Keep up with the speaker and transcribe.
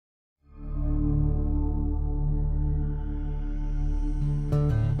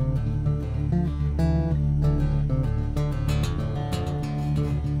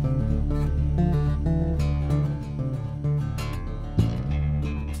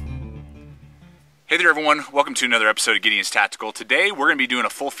Hey there everyone, welcome to another episode of Gideon's Tactical. Today we're going to be doing a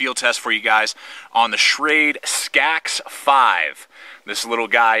full field test for you guys on the Schrade SCAXE5. This little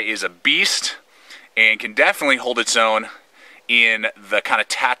guy is a beast and can definitely hold its own in the kind of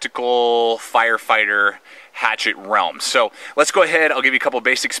tactical firefighter hatchet realm. So let's go ahead, I'll give you a couple of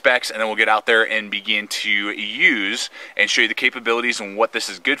basic specs and then we'll get out there and begin to use and show you the capabilities and what this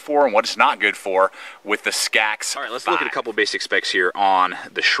is good for and what it's not good for with the SCAXE5. Alright, let's look at a couple of basic specs here on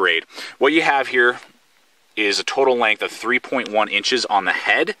the Schrade. What you have here is a total length of 3.1 inches on the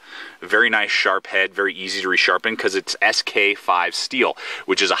head. Very nice sharp head, very easy to resharpen because it's SK5 steel,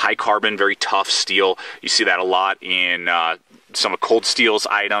 which is a high carbon, very tough steel. You see that a lot in some of Cold Steel's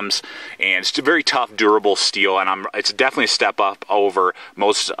items, and it's a very tough, durable steel, and it's definitely a step up over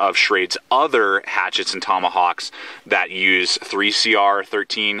most of Schrade's other hatchets and tomahawks that use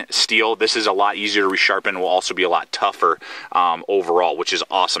 3CR13 steel. This is a lot easier to resharpen, will also be a lot tougher overall, which is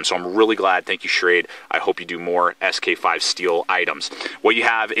awesome. So I'm really glad, thank you Schrade. I hope you do more SK5 steel items. What you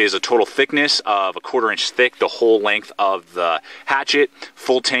have is a total thickness of 1/4 inch thick, the whole length of the hatchet,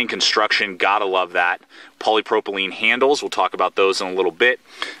 full tank construction, gotta love that. Polypropylene handles, we'll talk about those in a little bit.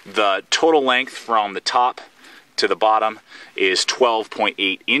 The total length from the top to the bottom is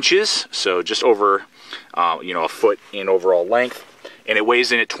 12.8 inches, so just over a foot in overall length, and it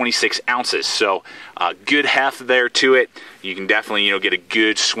weighs in at 26 ounces, so good heft there to it. You can definitely get a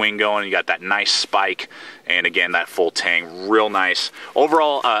good swing going. You got that nice spike, and again that full tang, real nice.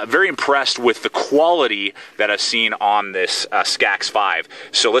 Overall, very impressed with the quality that I've seen on this SCAXE5.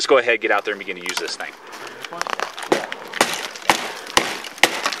 So let's go ahead, get out there and begin to use this thing.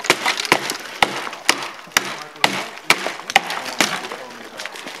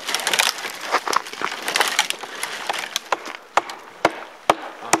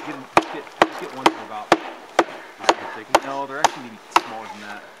 Get one for about, no, they're actually maybe smaller than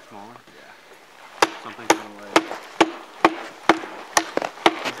that. Smaller? Yeah. Something kind of like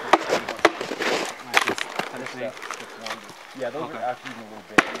this. Yeah, those are actually even a little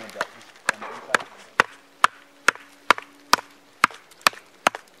big.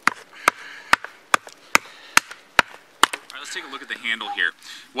 Let's take a look at the handle here.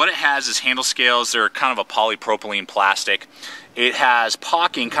 What it has is handle scales. They're kind of a polypropylene plastic. It has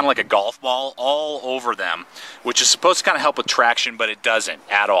pocking, kind of like a golf ball, all over them, which is supposed to kind of help with traction, but it doesn't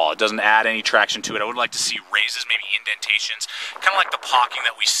at all. It doesn't add any traction to it. I would like to see raises, maybe indentations, kind of like the pocking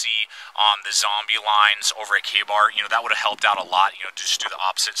that we see on the zombie lines over at K-Bar. That would have helped out a lot. Just do the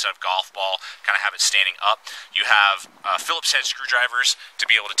opposite instead of golf ball, kind of have it standing up. You have Phillips head screwdrivers to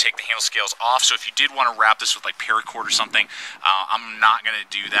be able to take the handle scales off. So if you did want to wrap this with like paracord or something, I'm not going to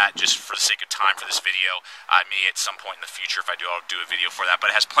do that just for the sake of time for this video. I may at some point in the future, if I do, I'll do a video for that.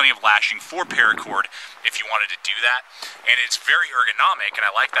 But it has plenty of lashing for paracord if you wanted to do that. And it's very ergonomic, and I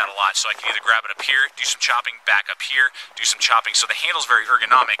like that a lot. So I can either grab it up here, do some chopping, back up here, do some chopping. So the handle's very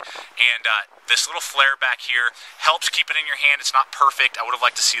ergonomic. And this little flare back here helps keep it in your hand. It's not perfect. I would have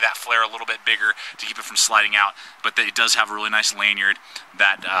liked to see that flare a little bit bigger to keep it from sliding out. But it does have a really nice lanyard.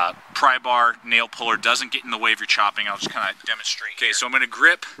 That pry bar nail puller doesn't get in the way of your chopping. I'll just kind of demonstrate. Okay, so I'm going to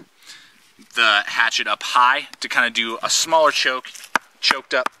grip the hatchet up high to kind of do a smaller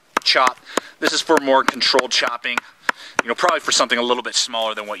choked up chop. This is for more controlled chopping, probably for something a little bit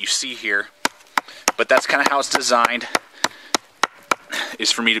smaller than what you see here, but that's kind of how it's designed,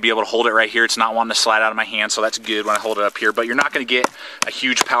 is for me to be able to hold it right here. It's not wanting to slide out of my hand, so that's good when I hold it up here, but you're not going to get a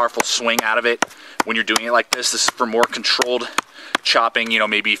huge powerful swing out of it when you're doing it like this. This is for more controlled chopping.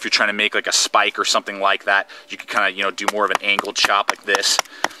 Maybe if you're trying to make like a spike or something like that, you can kind of do more of an angled chop like this.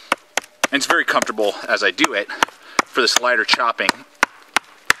 And it's very comfortable as I do it for this lighter chopping.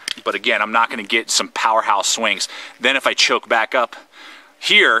 But again, I'm not going to get some powerhouse swings. Then if I choke back up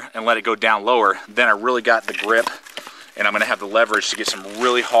here and let it go down lower, then I really got the grip, and I'm going to have the leverage to get some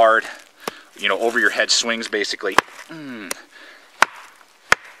really hard, over your head swings basically. And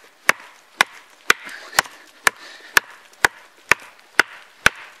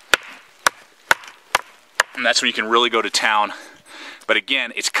that's when you can really go to town. But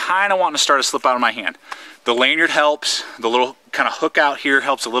again, it's kind of wanting to start to slip out of my hand. The lanyard helps. The little kind of hook out here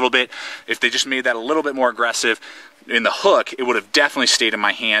helps a little bit. If they just made that a little bit more aggressive in the hook, it would have definitely stayed in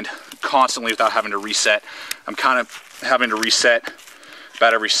my hand constantly without having to reset. I'm kind of having to reset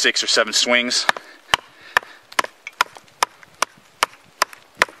about every 6 or 7 swings.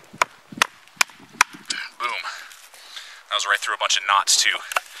 Boom. That was right through a bunch of knots too.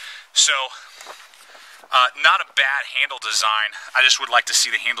 So, not a bad handle design. I just would like to see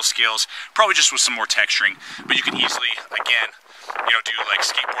the handle scales, probably just with some more texturing. But you can easily, again, do like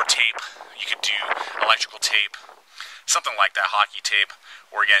skateboard tape. You could do electrical tape. something like that, hockey tape,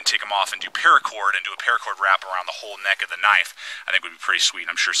 or again, take them off and do paracord and do a paracord wrap around the whole neck of the knife, I think would be pretty sweet.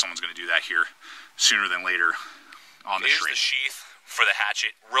 I'm sure someone's going to do that here sooner than later on the Schrade. Here's the sheath for the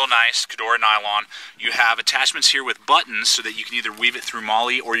hatchet. Real nice, Kedora nylon. You have attachments here with buttons so that you can either weave it through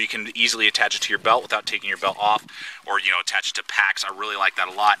MOLLE, or you can easily attach it to your belt without taking your belt off, or, you know, attach it to packs. I really like that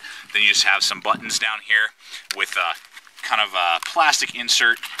a lot. Then you just have some buttons down here with kind of a plastic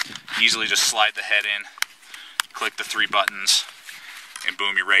insert. Easily just slide the head in, click the 3 buttons, and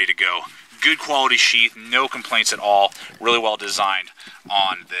boom, you're ready to go. Good quality sheath, no complaints at all. Really well designed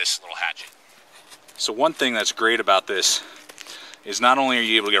on this little hatchet. So one thing that's great about this is not only are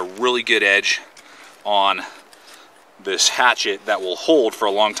you able to get a really good edge on this hatchet that will hold for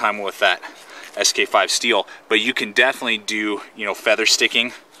a long time with that SK5 steel, but you can definitely do, you know, feather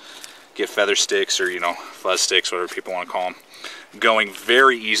sticking, get feather sticks, or, you know, fuzz sticks, whatever people want to call them, going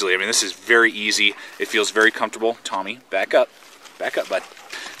very easily. I mean, this is very easy. It feels very comfortable. Tommy, back up, bud.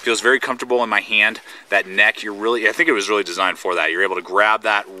 Feels very comfortable in my hand. That neck, I think it was really designed for that. You're able to grab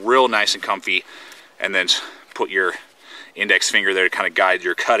that real nice and comfy, and then put your index finger there to kind of guide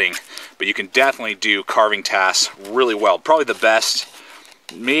your cutting. But you can definitely do carving tasks really well. Probably the best,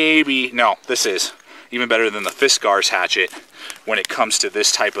 this is even better than the Fiskars hatchet when it comes to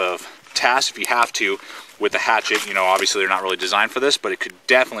this type of task. If you have to with the hatchet, you know, obviously they're not really designed for this, but it could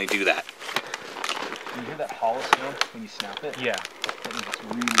definitely do that. You hear that hollow sound when you snap it? Yeah. That means it's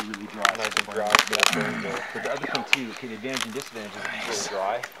really, really dry. Nice and dry. But the other thing too, okay, the advantage and disadvantage of it really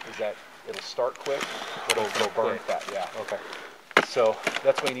dry is that it'll start quick, but it'll burn fat. Yeah. Okay. So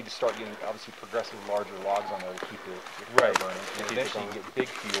that's why you need to start getting obviously progressively larger logs on there to keep it burning. And eventually you get big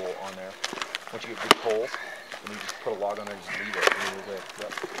fuel on there. Once you get big coals, and you just put a log on there and just leave it. And you're there.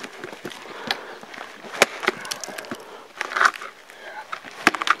 Yep.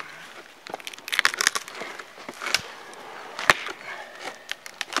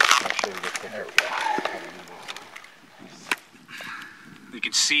 I'll show you the picture. You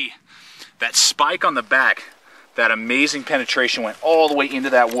can see that spike on the back, that amazing penetration went all the way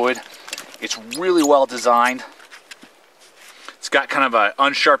into that wood. It's really well designed. It's got kind of an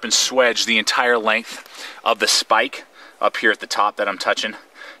unsharpened swedge the entire length of the spike up here at the top that I'm touching.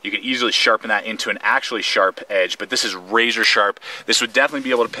 You can easily sharpen that into an actually sharp edge, but this is razor sharp. This would definitely be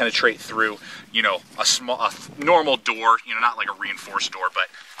able to penetrate through, you know, a normal door, you know, not like a reinforced door, but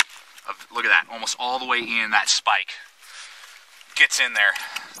look at that, almost all the way in. That spike gets in there.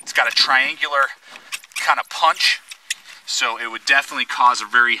 It's got a triangular kind of punch, so it would definitely cause a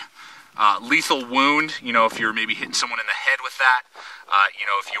very lethal wound, you know, if you're maybe hitting someone in the head with that, you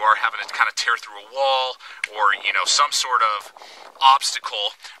know, if you are having to kind of tear through a wall, or, you know, some sort of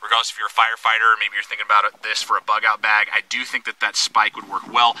obstacle, regardless if you're a firefighter, or maybe you're thinking about this for a bug out bag. I do think that that spike would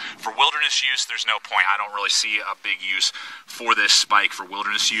work well. For wilderness use, there's no point. I don't really see a big use for this spike for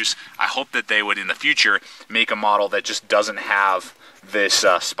wilderness use. I hope that they would in the future make a model that just doesn't have this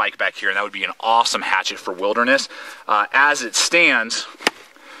spike back here, and that would be an awesome hatchet for wilderness. As it stands,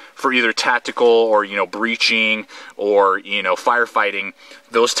 for either tactical or, you know, breaching or, you know, firefighting,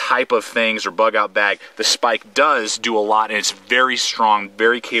 those type of things, or bug out bag, the spike does do a lot, and it's very strong,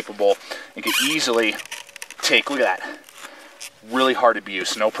 very capable. It can easily take, look at that, really hard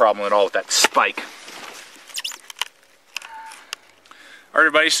abuse, no problem at all with that spike. All right,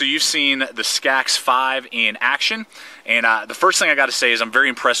 everybody, so you've seen the SCAXE5 in action, and the first thing I got to say is I'm very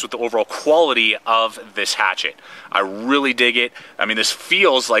impressed with the overall quality of this hatchet. I really dig it. I mean, this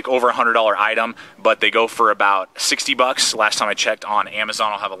feels like over a $100 item, but they go for about 60 bucks. Last time I checked on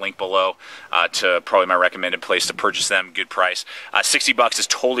Amazon, I'll have a link below to probably my recommended place to purchase them. Good price. 60 bucks is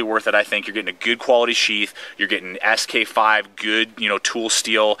totally worth it. I think you're getting a good quality sheath. You're getting SK5, good, you know, tool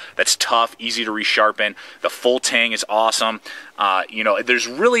steel that's tough, easy to resharpen. The full tang is awesome. You know, there's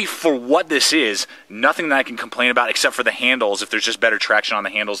really, for what this is, nothing that I can complain about except for the handles. If there's just better traction on the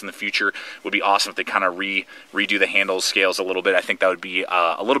handles in the future, it would be awesome if they kind of redo the handle scales a little bit. I think that would be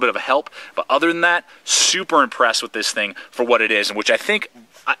a little bit of a help. But other than that, super impressed with this thing for what it is, and which I think,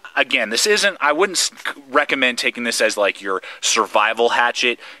 again, this isn't, I wouldn't recommend taking this as like your survival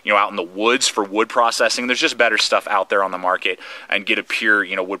hatchet, you know, out in the woods for wood processing. There's just better stuff out there on the market, and get a pure,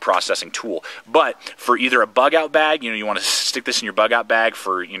 you know, wood processing tool. But for either a bug out bag, you know, you want to stick this in your bug out bag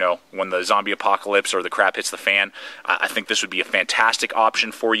for, you know, when the zombie apocalypse or the crap hits the fan, I think this would be a fantastic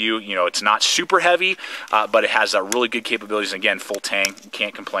option for you. You know, it's not super heavy, but it has really good capabilities. And again, full tang, you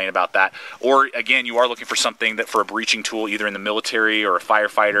can't complain about that. Or again, you are looking for something that for a breaching tool, either in the military or a fire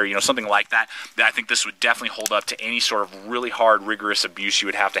firefighter, you know, something like that, I think this would definitely hold up to any sort of really hard, rigorous abuse you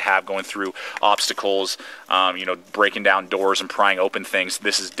would have to have going through obstacles, you know, breaking down doors and prying open things.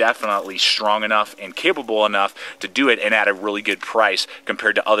 This is definitely strong enough and capable enough to do it, and at a really good price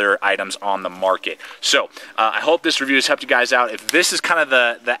compared to other items on the market. So I hope this review has helped you guys out. If this is kind of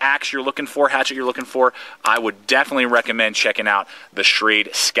the axe you're looking for, hatchet you're looking for, I would definitely recommend checking out the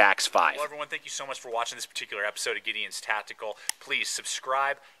Schrade SCAXE5. Well, everyone, thank you so much for watching this particular episode of Gideon's Tactical. Please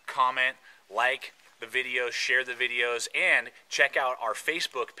subscribe, comment, like the videos, share the videos, and check out our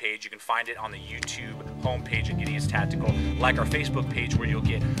Facebook page. You can find it on the YouTube homepage at Gideon's Tactical. Like our Facebook page, where you'll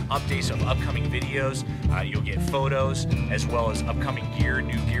get updates of upcoming videos, you'll get photos, as well as upcoming gear,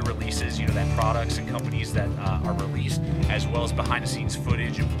 new gear releases, you know, that products and companies that are released, as well as behind the scenes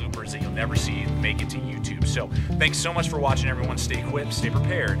footage and bloopers that you'll never see make it to YouTube. So thanks so much for watching, everyone. Stay equipped, stay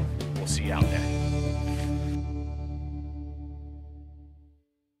prepared. We'll see you out there.